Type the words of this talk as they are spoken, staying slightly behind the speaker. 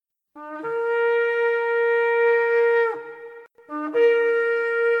For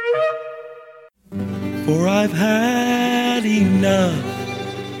I've had enough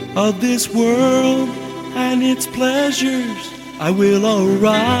of this world and its pleasures. I will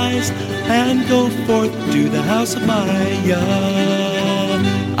arise and go forth to the house of my God.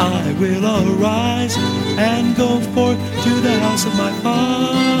 I will arise and go forth to the house of my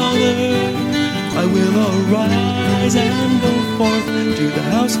Father. I will arise and go forth to the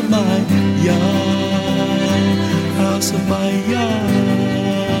house of my God. House of my God.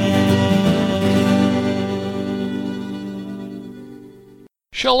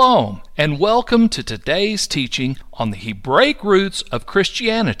 Shalom, and welcome to today's teaching on the Hebraic roots of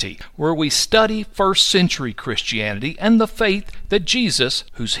Christianity, where we study first century Christianity and the faith that Jesus,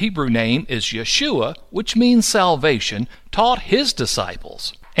 whose Hebrew name is Yeshua, which means salvation, taught his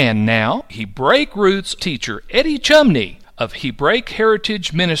disciples. And now, Hebraic roots teacher Eddie Chumney of Hebraic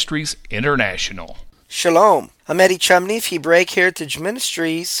Heritage Ministries International. Shalom. I'm Eddie Chumney of Hebraic Heritage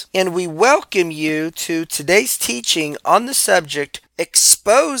Ministries, and we welcome you to today's teaching on the subject,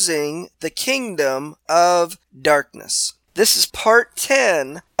 Exposing the Kingdom of Darkness. This is part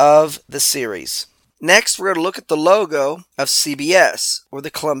 10 of the series. Next, we're going to look at the logo of CBS, or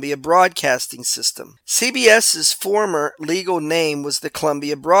the Columbia Broadcasting System. CBS's former legal name was the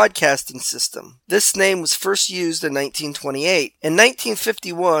Columbia Broadcasting System. This name was first used in 1928. In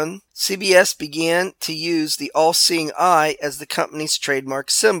 1951, CBS began to use the all-seeing eye as the company's trademark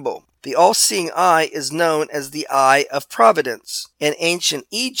symbol. The all-seeing eye is known as the Eye of Providence. In ancient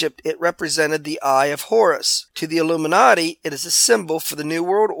Egypt, it represented the Eye of Horus. To the Illuminati, it is a symbol for the New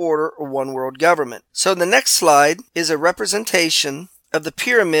World Order or One World Government. So the next slide is a representation of the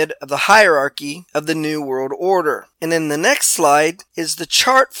pyramid of the hierarchy of the New World Order. And in the next slide is the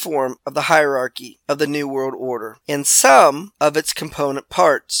chart form of the hierarchy of the New World Order and some of its component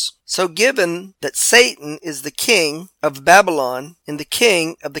parts. So given that Satan is the king of Babylon and the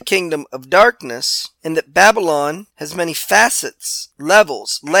king of the kingdom of darkness, and that Babylon has many facets,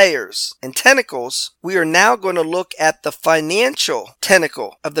 levels, layers, and tentacles, we are now going to look at the financial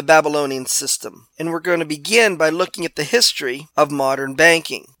tentacle of the Babylonian system. And we're going to begin by looking at the history of modern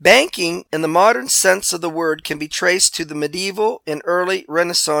banking. Banking, in the modern sense of the word, can be traced to the medieval and early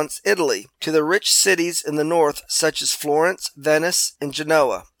Renaissance Italy, to the rich cities in the north such as Florence, Venice, and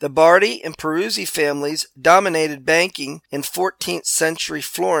Genoa. The Bardi and Peruzzi families dominated banking in 14th century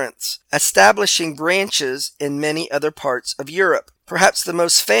Florence, establishing branches in many other parts of Europe. Perhaps the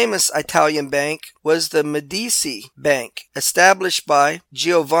most famous Italian bank was the Medici Bank, established by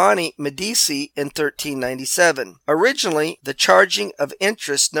Giovanni Medici in 1397. Originally, the charging of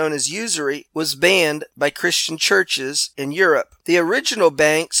interest known as usury was banned by Christian churches in Europe. The original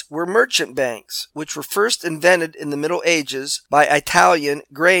banks were merchant banks, which were first invented in the Middle Ages by Italian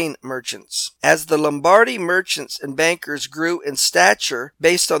grain merchants. As the Lombardy merchants and bankers grew in stature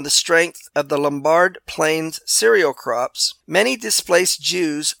based on the strength of the Lombard Plains cereal crops, many displaced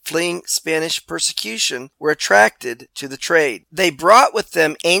Jews fleeing Spanish persecution were attracted to the trade. They brought with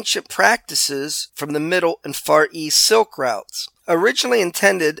them ancient practices from the Middle and Far East Silk routes. Originally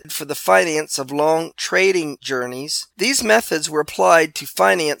intended for the finance of long trading journeys, these methods were applied to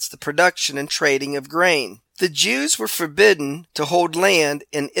finance the production and trading of grain. The Jews were forbidden to hold land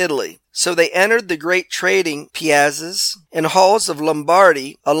in Italy, so they entered the great trading piazzas and halls of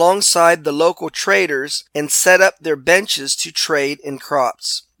Lombardy alongside the local traders and set up their benches to trade in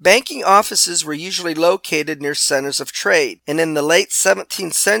crops. Banking offices were usually located near centers of trade, and in the late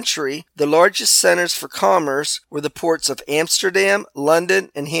 17th century, the largest centers for commerce were the ports of Amsterdam, London,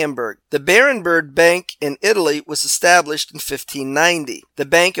 and Hamburg. The Berenberg Bank in Italy was established in 1590. The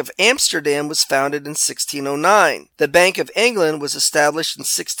Bank of Amsterdam was founded in 1609. The Bank of England was established in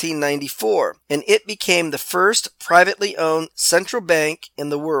 1694, and it became the first privately owned central bank in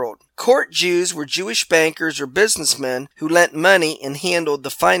the world. Court Jews were Jewish bankers or businessmen who lent money and handled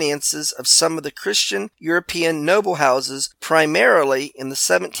the finances of some of the Christian European noble houses, primarily in the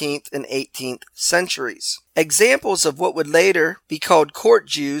 17th and 18th centuries. Examples of what would later be called court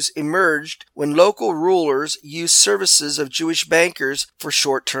Jews emerged when local rulers used services of Jewish bankers for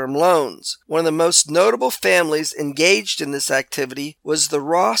short-term loans. One of the most notable families engaged in this activity was the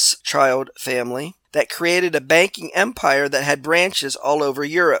Rothschild family, that created a banking empire that had branches all over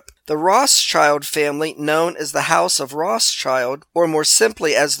Europe. The Rothschild family, known as the House of Rothschild, or more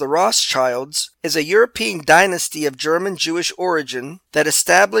simply as the Rothschilds, is a European dynasty of German Jewish origin that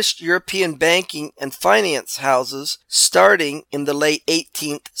established European banking and finance houses starting in the late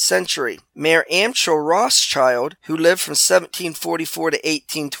 18th century. Mayer Amschel Rothschild, who lived from 1744 to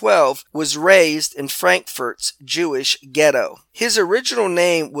 1812, was raised in Frankfurt's Jewish ghetto. His original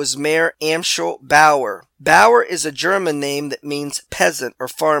name was Mayer Amschel Bauer. Bauer is a German name that means peasant or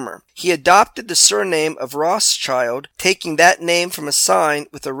farmer. He adopted the surname of Rothschild, taking that name from a sign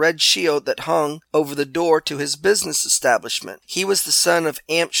with a red shield that hung over the door to his business establishment. He was the son of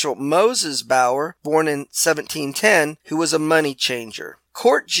Amschel Moses Bauer, born in 1710, who was a money changer.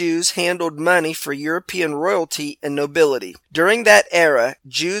 Court Jews handled money for European royalty and nobility. During that era,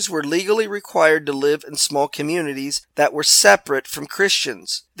 Jews were legally required to live in small communities that were separate from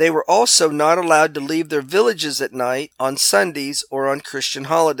Christians. They were also not allowed to leave their villages at night, on Sundays, or on Christian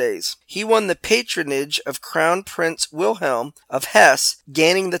holidays. He won the patronage of Crown Prince Wilhelm of Hesse,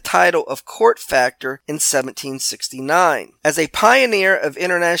 gaining the title of court factor in 1769. As a pioneer of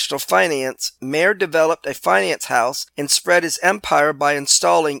international finance, Mayer developed a finance house and spread his empire by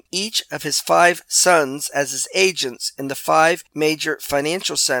installing each of his 5 sons as his agents in the 5 major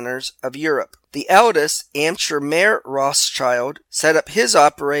financial centers of Europe. The eldest, Amschel Mayer Rothschild, set up his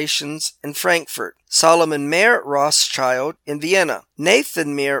operations in Frankfurt, Solomon Mayer Rothschild in Vienna,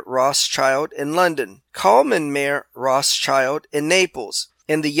 Nathan Mayer Rothschild in London, Kalman Mayer Rothschild in Naples,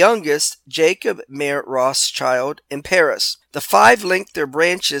 and the youngest, Jacob Mayer Rothschild in Paris. The 5 linked their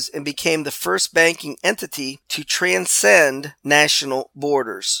branches and became the first banking entity to transcend national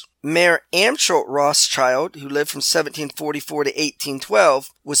borders. Mayer Amschel Rothschild, who lived from 1744 to 1812,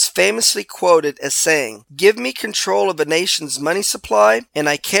 was famously quoted as saying, "Give me control of a nation's money supply, and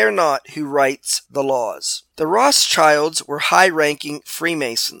I care not who writes the laws." The Rothschilds were high-ranking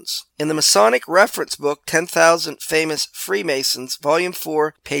Freemasons. In the Masonic reference book, 10,000 Famous Freemasons, Volume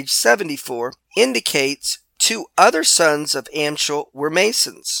 4, page 74, indicates 2 other sons of Amschel were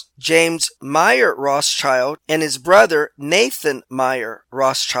Masons, James Mayer Rothschild and his brother Nathan Mayer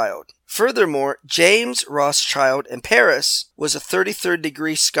Rothschild. Furthermore, James Rothschild in Paris was a 33rd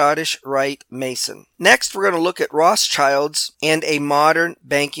degree Scottish Rite Mason. Next, we're going to look at Rothschilds and a modern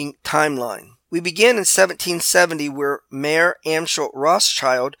banking timeline. We begin in 1770 where Mayer Amschel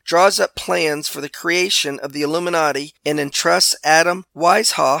Rothschild draws up plans for the creation of the Illuminati and entrusts Adam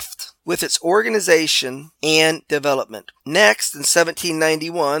Weishaupt with its organization and development. Next, in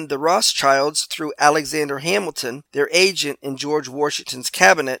 1791, the Rothschilds, through Alexander Hamilton, their agent in George Washington's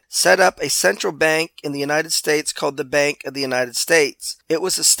cabinet, set up a central bank in the United States called the Bank of the United States. It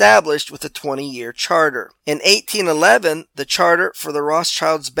was established with a 20-year charter. In 1811, the charter for the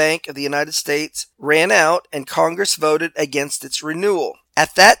Rothschilds Bank of the United States ran out and Congress voted against its renewal.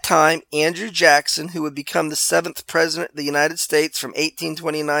 At that time, Andrew Jackson, who would become the 7th President of the United States from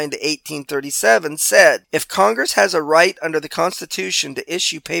 1829 to 1837, said, "If Congress has a right under the Constitution to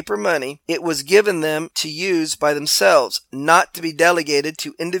issue paper money, it was given them to use by themselves, not to be delegated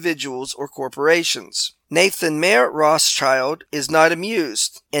to individuals or corporations." Nathan Mayer Rothschild is not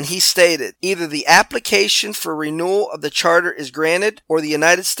amused, and he stated, "Either the application for renewal of the charter is granted, or the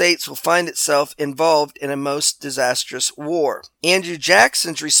United States will find itself involved in a most disastrous war." Andrew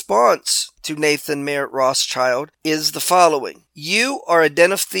Jackson's response to Nathan Mayer Rothschild is the following: "You are a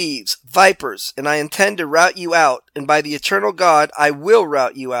den of thieves, vipers, and I intend to rout you out, and by the eternal God I will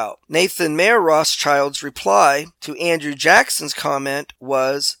rout you out." Nathan Mayer Rothschild's reply to Andrew Jackson's comment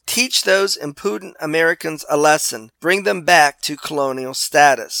was, "Teach those impudent Americans a lesson, bring them back to colonial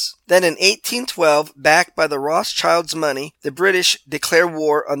status." Then in 1812, backed by the Rothschilds' money, the British declare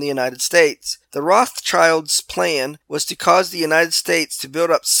war on the United States. The Rothschilds' plan was to cause the United States to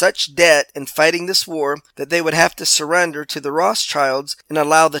build up such debt in fighting this war that they would have to surrender to the Rothschilds and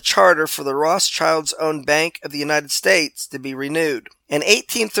allow the charter for the Rothschilds' own Bank of the United States to be renewed. In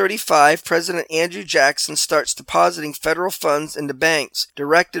 1835, President Andrew Jackson starts depositing federal funds into banks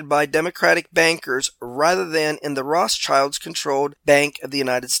directed by Democratic bankers rather than in the Rothschilds-controlled Bank of the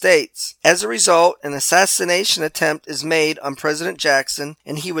United States. As a result, an assassination attempt is made on President Jackson,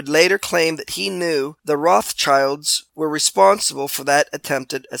 and he would later claim that he knew the Rothschilds were responsible for that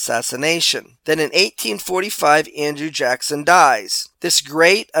attempted assassination. Then in 1845, Andrew Jackson dies. This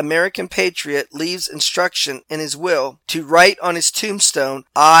great American patriot leaves instruction in his will to write on his tombstone,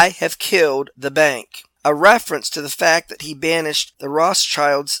 "I have killed the bank," a reference to the fact that he banished the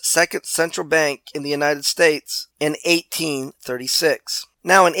Rothschilds' second central bank in the United States in 1836.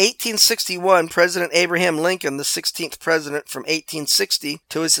 Now, in 1861, President Abraham Lincoln, the 16th president from 1860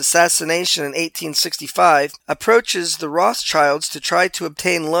 to his assassination in 1865, approaches the Rothschilds to try to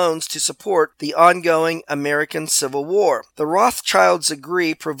obtain loans to support the ongoing American Civil War. The Rothschilds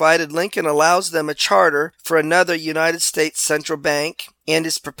agree provided Lincoln allows them a charter for another United States central bank and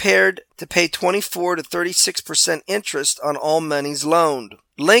is prepared to pay 24 to 36% interest on all monies loaned.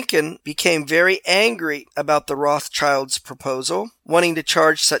 Lincoln became very angry about the Rothschilds' proposal, wanting to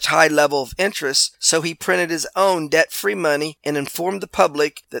charge such high level of interest, so he printed his own debt-free money and informed the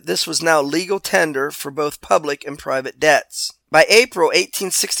public that this was now legal tender for both public and private debts. By April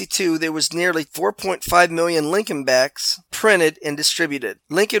 1862, there was nearly 4.5 million Lincolnbacks printed and distributed.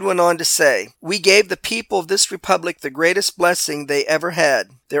 Lincoln went on to say, "We gave the people of this republic the greatest blessing they ever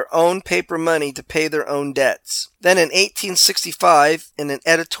had, their own paper money to pay their own debts." Then in 1865, in an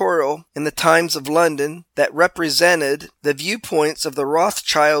editorial in the Times of London that represented the viewpoints of the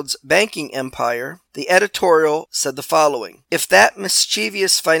Rothschilds' banking empire, the editorial said the following: "If that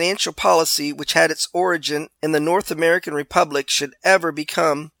mischievous financial policy which had its origin in the North American Republic should ever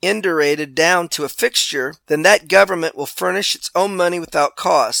become indurated down to a fixture, then that government will furnish its own money without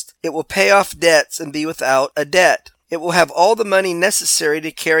cost. It will pay off debts and be without a debt. It will have all the money necessary to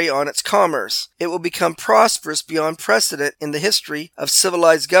carry on its commerce. It will become prosperous beyond precedent in the history of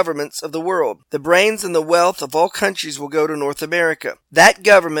civilized governments of the world. The brains and the wealth of all countries will go to North America. That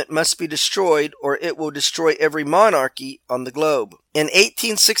government must be destroyed, or it will destroy every monarchy on the globe." In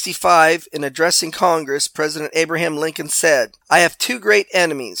 1865, in addressing Congress, President Abraham Lincoln said, "I have two great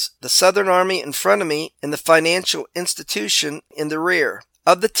enemies, the Southern Army in front of me and the financial institution in the rear.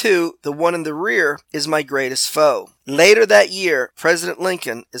 Of the two, the one in the rear is my greatest foe." Later that year, President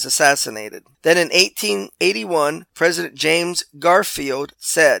Lincoln is assassinated. Then in 1881, President James Garfield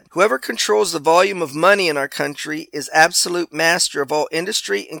said, "Whoever controls the volume of money in our country is absolute master of all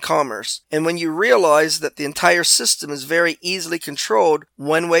industry and commerce. And when you realize that the entire system is very easily controlled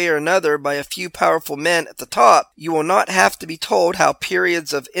one way or another by a few powerful men at the top, you will not have to be told how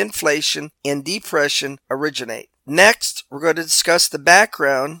periods of inflation and depression originate." Next, we're going to discuss the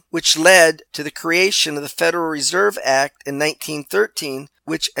background which led to the creation of the Federal Reserve Act in 1913,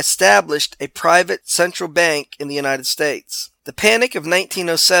 which established a private central bank in the United States. The Panic of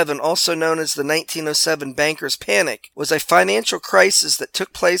 1907, also known as the 1907 Bankers' Panic, was a financial crisis that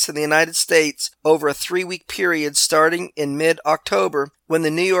took place in the United States over a 3-week period starting in mid-October, when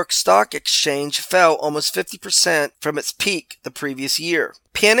the New York Stock Exchange fell almost 50% from its peak the previous year.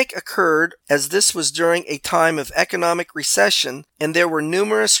 Panic occurred as this was during a time of economic recession, and there were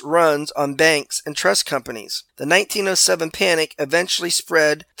numerous runs on banks and trust companies. The 1907 panic eventually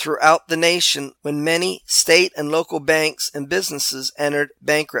spread throughout the nation when many state and local banks and businesses entered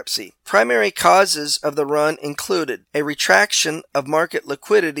bankruptcy. Primary causes of the run included a retraction of market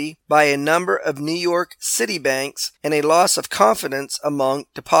liquidity by a number of New York City banks and a loss of confidence among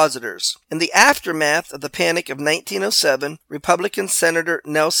depositors. In the aftermath of the Panic of 1907, Republican Senator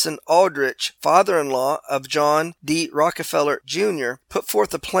Nelson Aldrich, father-in-law of John D. Rockefeller Jr., put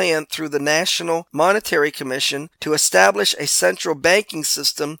forth a plan through the National Monetary Commission to establish a central banking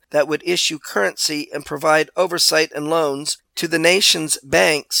system that would issue currency and provide oversight and loans to the nation's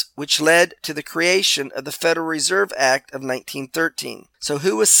banks, which led to the creation of the Federal Reserve Act of 1913. So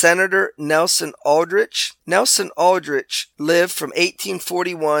who was Senator Nelson Aldrich? Nelson Aldrich lived from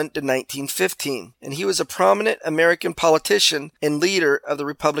 1841 to 1915, and he was a prominent American politician and leader of the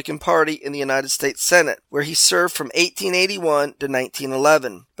Republican Party in the United States Senate, where he served from 1881 to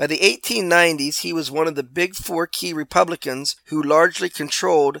 1911. By the 1890s, he was one of the big four key Republicans who largely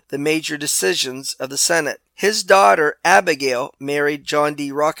controlled the major decisions of the Senate. His daughter, Abigail, married John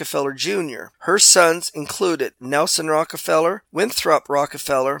D. Rockefeller Jr. Her sons included Nelson Rockefeller, Winthrop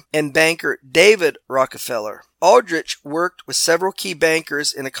Rockefeller, and banker David Rockefeller. Aldrich worked with several key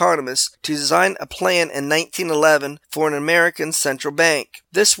bankers and economists to design a plan in 1911 for an American central bank.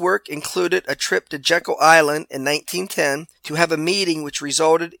 This work included a trip to Jekyll Island in 1910 to have a meeting which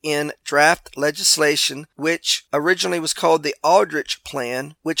resulted in draft legislation which originally was called the Aldrich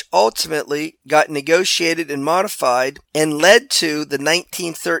Plan, which ultimately got negotiated and modified and led to the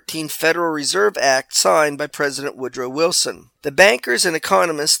 1913 Federal Reserve Act signed by President Woodrow Wilson. The bankers and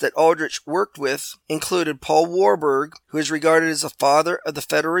economists that Aldrich worked with included Paul Warburg, who is regarded as the father of the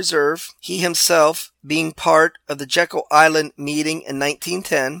Federal Reserve, he himself being part of the Jekyll Island meeting in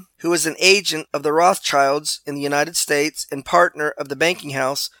 1910, who was an agent of the Rothschilds in the United States and partner of the banking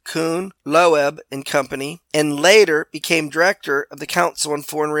house Kuhn, Loeb and Company, and later became director of the Council on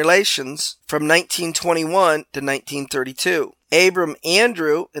Foreign Relations from 1921 to 1932. Abram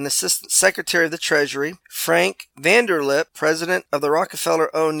Andrew, an Assistant Secretary of the Treasury, Frank Vanderlip, President of the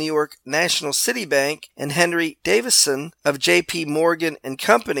Rockefeller-owned New York National City Bank, and Henry Davison of J.P. Morgan and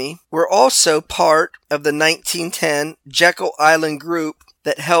Company were also part of the 1910 Jekyll Island Group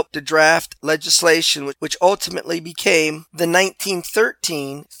that helped to draft legislation which ultimately became the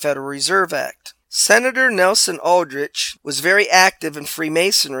 1913 Federal Reserve Act. Senator Nelson Aldrich was very active in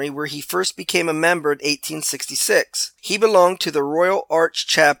Freemasonry, where he first became a member in 1866. He belonged to the Royal Arch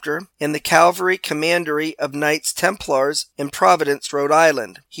Chapter in the Cavalry Commandery of Knights Templars in Providence, Rhode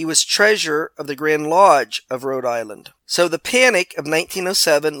Island. He was treasurer of the Grand Lodge of Rhode Island. So the Panic of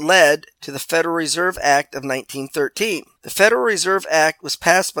 1907 led to the Federal Reserve Act of 1913. The Federal Reserve Act was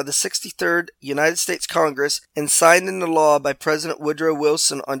passed by the 63rd United States Congress and signed into law by President Woodrow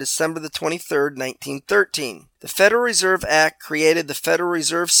Wilson on December the 23rd, 1913. The Federal Reserve Act created the Federal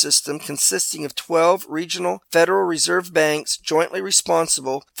Reserve System, consisting of 12 regional Federal Reserve banks jointly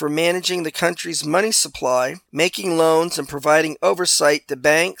responsible for managing the country's money supply, making loans, and providing oversight to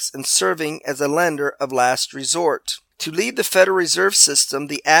banks and serving as a lender of last resort. To lead the Federal Reserve System,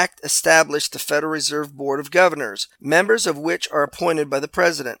 the Act established the Federal Reserve Board of Governors, members of which are appointed by the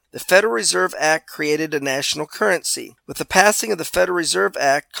President. The Federal Reserve Act created a national currency. With the passing of the Federal Reserve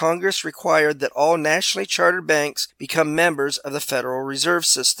Act, Congress required that all nationally chartered banks become members of the Federal Reserve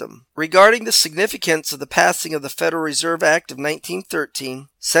System. Regarding the significance of the passing of the Federal Reserve Act of 1913,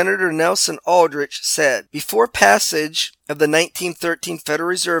 Senator Nelson Aldrich said, "Before passage of the 1913 Federal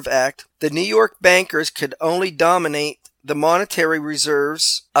Reserve Act, the New York bankers could only dominate the monetary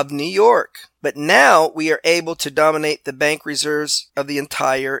reserves of New York. But now we are able to dominate the bank reserves of the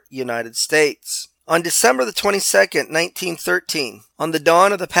entire United States." On December the 22nd, 1913, on the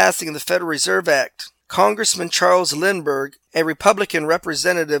dawn of the passing of the Federal Reserve Act, Congressman Charles Lindbergh, a Republican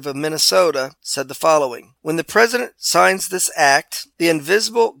representative of Minnesota, said the following: "When the President signs this act, the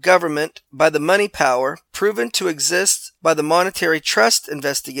invisible government by the money power, proven to exist by the monetary trust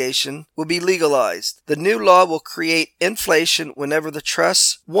investigation, will be legalized. The new law will create inflation whenever the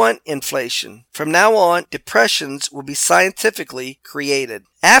trusts want inflation. From now on, depressions will be scientifically created."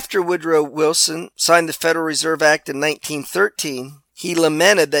 After Woodrow Wilson signed the Federal Reserve Act in 1913, he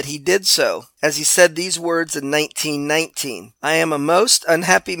lamented that he did so, as he said these words in 1919, "I am a most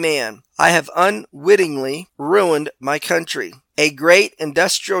unhappy man. I have unwittingly ruined my country. A great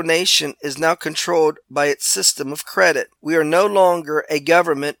industrial nation is now controlled by its system of credit. We are no longer a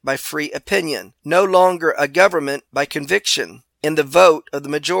government by free opinion, no longer a government by conviction in the vote of the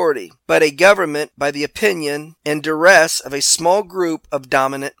majority, but a government by the opinion and duress of a small group of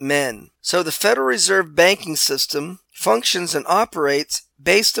dominant men." So the Federal Reserve banking system functions and operates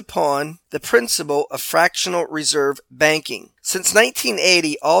based upon the principle of fractional reserve banking. Since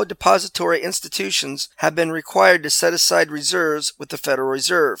 1980, all depository institutions have been required to set aside reserves with the Federal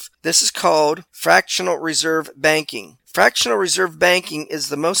Reserve. This is called fractional reserve banking. Fractional reserve banking is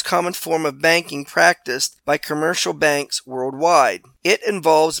the most common form of banking practiced by commercial banks worldwide. It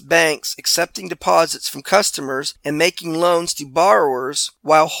involves banks accepting deposits from customers and making loans to borrowers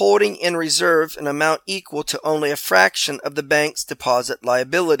while holding in reserve an amount equal to only a fraction of the bank's deposit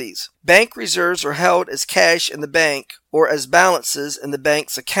liabilities. Bank reserves are held as cash in the bank or as balances in the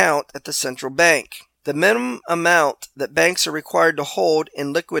bank's account at the central bank. The minimum amount that banks are required to hold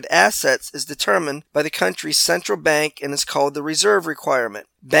in liquid assets is determined by the country's central bank and is called the reserve requirement.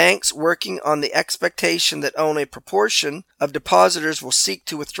 Banks working on the expectation that only a proportion of depositors will seek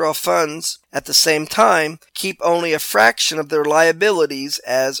to withdraw funds at the same time keep only a fraction of their liabilities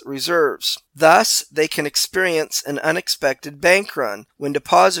as reserves. Thus, they can experience an unexpected bank run when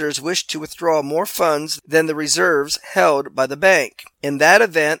depositors wish to withdraw more funds than the reserves held by the bank. In that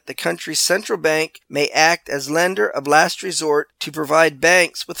event, the country's central bank may act as lender of last resort to provide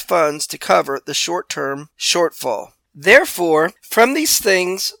banks with funds to cover the short-term shortfall. Therefore, from these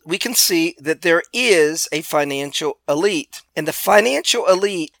things, we can see that there is a financial elite, and the financial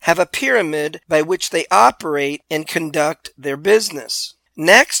elite have a pyramid by which they operate and conduct their business.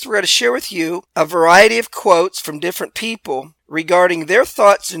 Next, we're going to share with you a variety of quotes from different people regarding their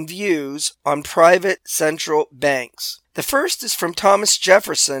thoughts and views on private central banks. The first is from Thomas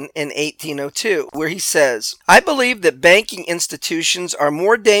Jefferson in 1802, where he says, "I believe that banking institutions are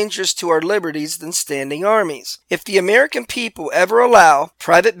more dangerous to our liberties than standing armies. If the American people ever allow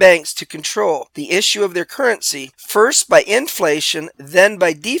private banks to control the issue of their currency, first by inflation, then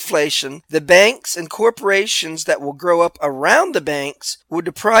by deflation, the banks and corporations that will grow up around the banks will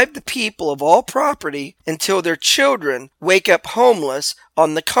deprive the people of all property until their children wake up homeless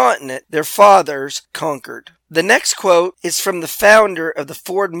on the continent their fathers conquered." The next quote is from the founder of the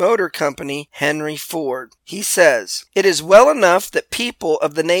Ford Motor Company, Henry Ford. He says, "It is well enough that people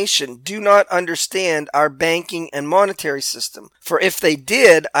of the nation do not understand our banking and monetary system, for if they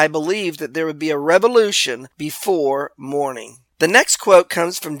did, I believe that there would be a revolution before morning." The next quote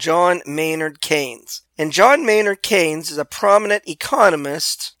comes from John Maynard Keynes. And John Maynard Keynes is a prominent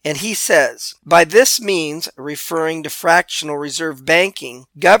economist, and he says, "By this means," referring to fractional reserve banking,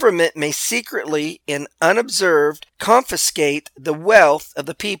 "government may secretly and unobserved confiscate the wealth of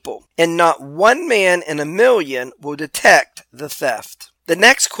the people, and not one man in a million will detect the theft." The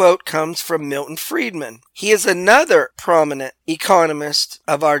next quote comes from Milton Friedman. He is another prominent economist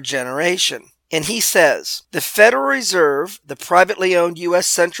of our generation. And he says, "The Federal Reserve, the privately owned U.S.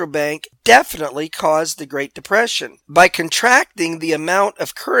 central bank, definitely caused the Great Depression by contracting the amount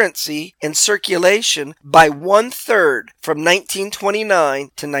of currency in circulation by 1/3 from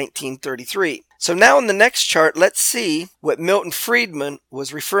 1929 to 1933. So now in the next chart, let's see what Milton Friedman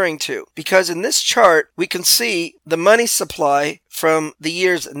was referring to. Because in this chart, we can see the money supply from the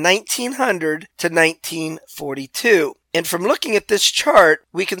years 1900 to 1942. And from looking at this chart,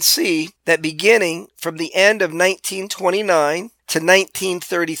 we can see that beginning from the end of 1929 to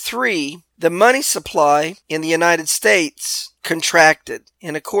 1933, the money supply in the United States contracted.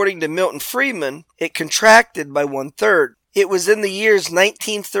 And according to Milton Friedman, it contracted by 1/3. It was in the years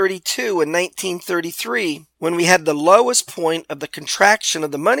 1932 and 1933 when we had the lowest point of the contraction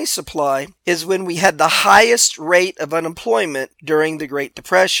of the money supply is when we had the highest rate of unemployment during the Great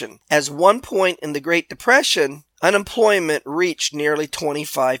Depression. As one point in the Great Depression, unemployment reached nearly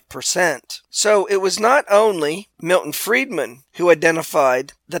 25%. So it was not only Milton Friedman who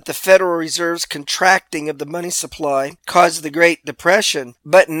identified that the Federal Reserve's contracting of the money supply caused the Great Depression,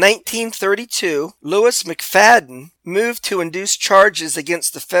 but in 1932, Louis McFadden moved to induce charges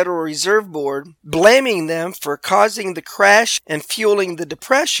against the Federal Reserve Board, blaming them for causing the crash and fueling the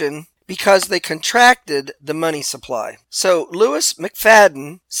Depression because they contracted the money supply. So Louis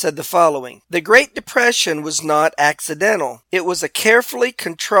McFadden said the following: "The Great Depression was not accidental. It was a carefully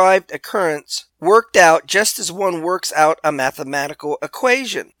contrived occurrence worked out just as one works out a mathematical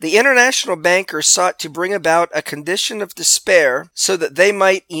equation. The international bankers sought to bring about a condition of despair so that they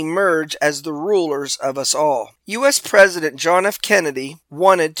might emerge as the rulers of us all. U.S. President John F. Kennedy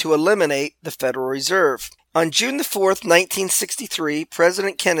wanted to eliminate the Federal Reserve. On June the 4th, 1963,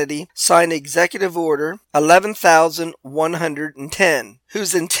 President Kennedy signed Executive Order 11,110,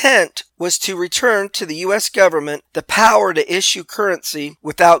 whose intent was to return to the U.S. government the power to issue currency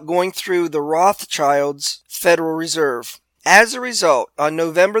without going through the Rothschilds' Federal Reserve. As a result, on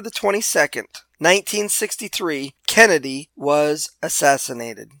November the 22nd, 1963, Kennedy was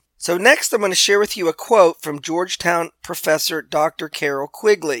assassinated." So next I'm going to share with you a quote from Georgetown professor Dr. Carroll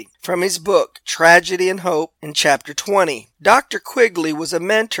Quigley from his book Tragedy and Hope in Chapter 20. Dr. Quigley was a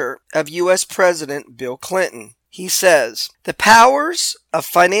mentor of U.S. President Bill Clinton. He says, "The powers of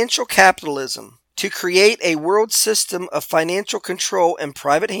financial capitalism to create a world system of financial control in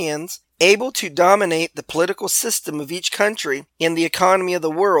private hands, able to dominate the political system of each country and the economy of the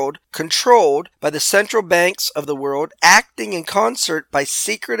world, controlled by the central banks of the world, acting in concert by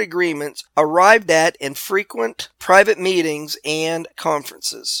secret agreements arrived at in frequent private meetings and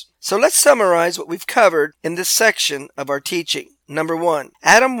conferences." So let's summarize what we've covered in this section of our teaching. Number 1,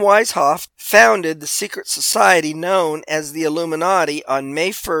 Adam Weishaupt founded the secret society known as the Illuminati on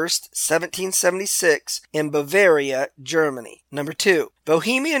May 1st, 1776 in Bavaria, Germany. Number 2,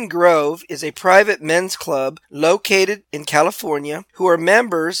 Bohemian Grove is a private men's club located in California who are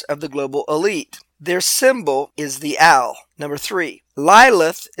members of the global elite. Their symbol is the owl. Number 3,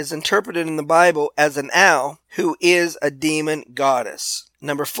 Lilith is interpreted in the Bible as an owl who is a demon goddess.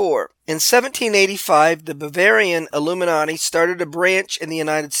 Number 4, in 1785, the Bavarian Illuminati started a branch in the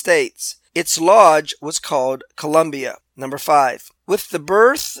United States. Its lodge was called Columbia. Number 5, with the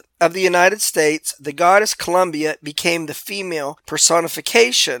birth of the United States, the goddess Columbia became the female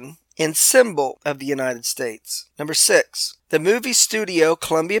personification and symbol of the United States. Number 6, the movie studio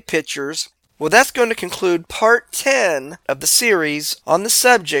Columbia Pictures. Well, that's going to conclude part 10 of the series on the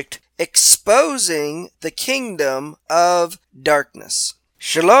subject, Exposing the Kingdom of Darkness.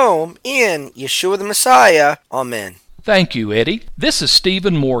 Shalom in Yeshua the Messiah. Amen. Thank you, Eddie. This is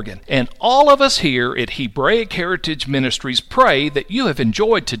Stephen Morgan, and all of us here at Hebraic Heritage Ministries pray that you have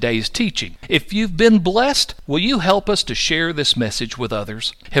enjoyed today's teaching. If you've been blessed, will you help us to share this message with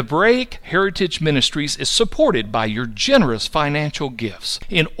others? Hebraic Heritage Ministries is supported by your generous financial gifts.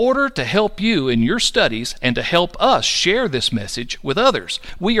 In order to help you in your studies and to help us share this message with others,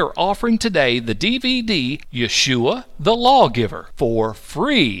 we are offering today the DVD Yeshua the Lawgiver for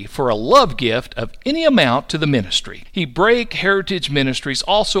free for a love gift of any amount to the ministry. Hebraic Heritage Ministries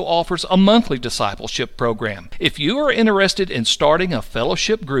also offers a monthly discipleship program. If you are interested in starting a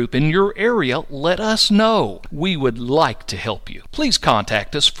fellowship group in your area, let us know. We would like to help you. Please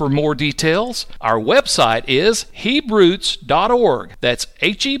contact us for more details. Our website is Hebroots.org. That's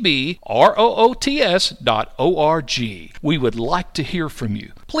Hebroots.org. We would like to hear from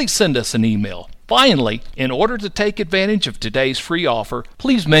you. Please send us an email. Finally, in order to take advantage of today's free offer,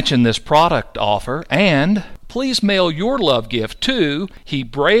 please mention this product offer and please mail your love gift to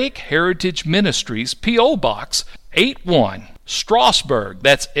Hebraic Heritage Ministries, P.O. Box 81, Strasburg,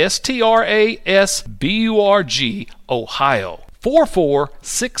 that's Strasburg, Ohio,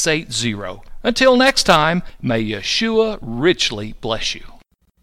 44680. Until next time, may Yeshua richly bless you.